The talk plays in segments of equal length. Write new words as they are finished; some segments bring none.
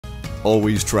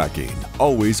Always tracking,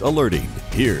 always alerting.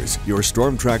 Here's your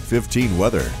Storm Track 15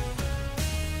 weather.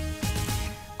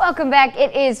 Welcome back.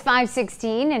 It is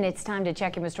 5:16 and it's time to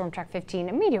check in with Storm Track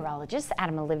 15 meteorologist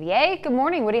Adam Olivier. Good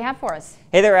morning. What do you have for us?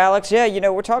 Hey there, Alex. Yeah,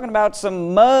 we're talking about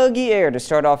some muggy air to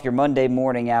start off your Monday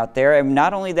morning out there. And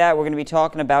not only that, we're going to be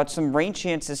talking about some rain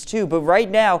chances too. But right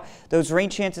now, those rain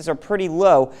chances are pretty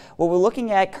low. What we're looking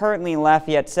at currently in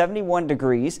Lafayette, 71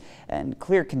 degrees and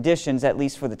clear conditions, at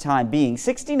least for the time being.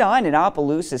 69 in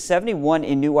Opelousas, 71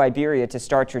 in New Iberia to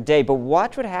start your day. But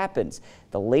watch what happens.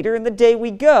 The later in the day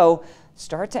we go,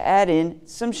 start to add in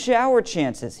some shower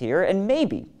chances here and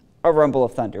maybe a rumble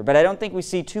of thunder, but I don't think we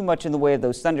see too much in the way of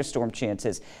those thunderstorm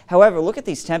chances. However, look at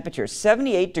these temperatures,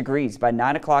 78 degrees by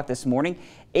 9 o'clock this morning,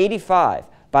 85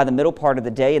 by the middle part of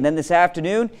the day, and then this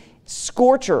afternoon,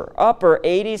 scorcher, upper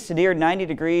 80s to near 90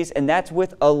 degrees, and that's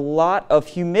with a lot of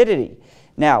humidity.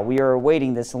 Now, we are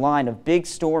awaiting this line of big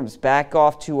storms back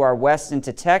off to our west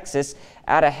into Texas.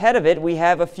 Out ahead of it, we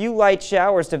have a few light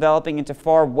showers developing into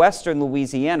far western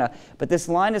Louisiana, but this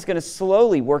line is going to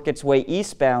slowly work its way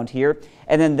eastbound here,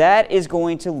 and then that is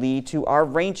going to lead to our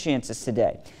rain chances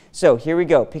today. So here we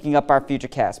go, picking up our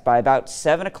futurecast by about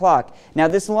 7 o'clock. Now,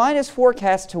 this line is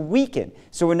forecast to weaken,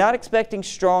 so we're not expecting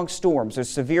strong storms or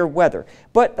severe weather,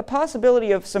 but the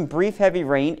possibility of some brief heavy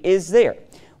rain is there.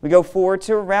 We go forward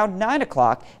to around 9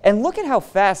 o'clock, and look at how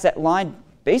fast that line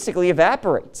basically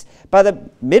evaporates. By the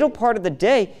middle part of the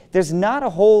day, there's not a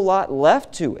whole lot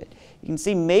left to it. You can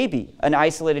see maybe an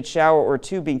isolated shower or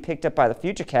two being picked up by the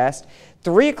futurecast.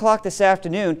 3 o'clock this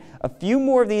afternoon, a few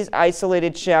more of these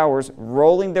isolated showers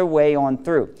rolling their way on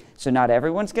through. So not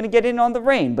everyone's going to get in on the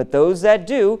rain, but those that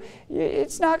do,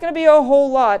 it's not going to be a whole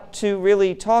lot to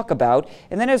really talk about.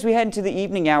 And then as we head into the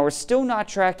evening hours, still not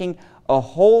tracking a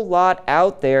whole lot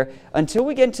out there until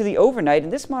we get into the overnight,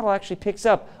 and this model actually picks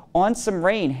up on some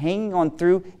rain hanging on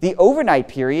through the overnight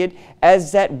period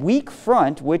as that weak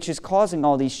front, which is causing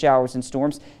all these showers and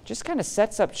storms, just kind of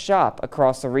sets up shop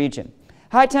across the region.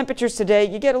 High temperatures today,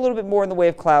 you get a little bit more in the way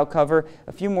of cloud cover,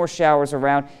 a few more showers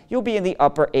around, you'll be in the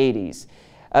upper 80s.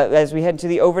 As we head into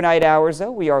the overnight hours, though,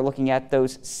 we are looking at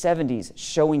those 70s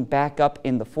showing back up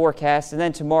in the forecast. And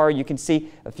then tomorrow you can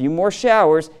see a few more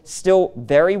showers, still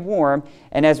very warm.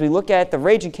 And as we look at the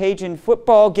Ragin' Cajun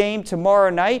football game tomorrow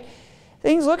night,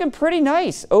 things looking pretty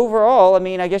nice overall. I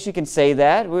mean, I guess you can say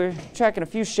that. We're tracking a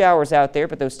few showers out there,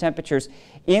 but those temperatures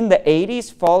in the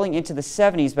 80s, falling into the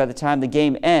 70s by the time the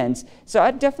game ends. So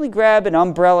I'd definitely grab an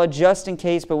umbrella just in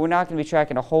case, but we're not going to be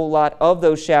tracking a whole lot of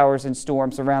those showers and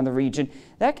storms around the region.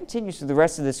 That continues through the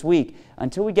rest of this week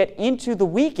until we get into the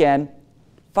weekend,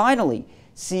 finally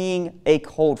seeing a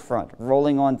cold front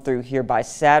rolling on through here by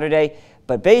Saturday.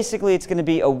 But basically, it's going to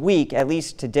be a week, at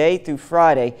least today through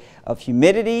Friday, of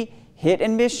humidity, hit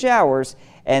and miss showers,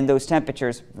 and those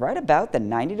temperatures right about the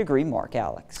 90-degree mark,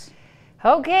 Alex.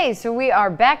 Okay, so we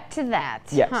are back to that.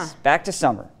 Yes, back to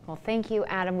summer. Well, thank you,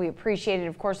 Adam. We appreciate it.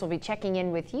 Of course, we'll be checking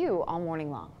in with you all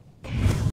morning long.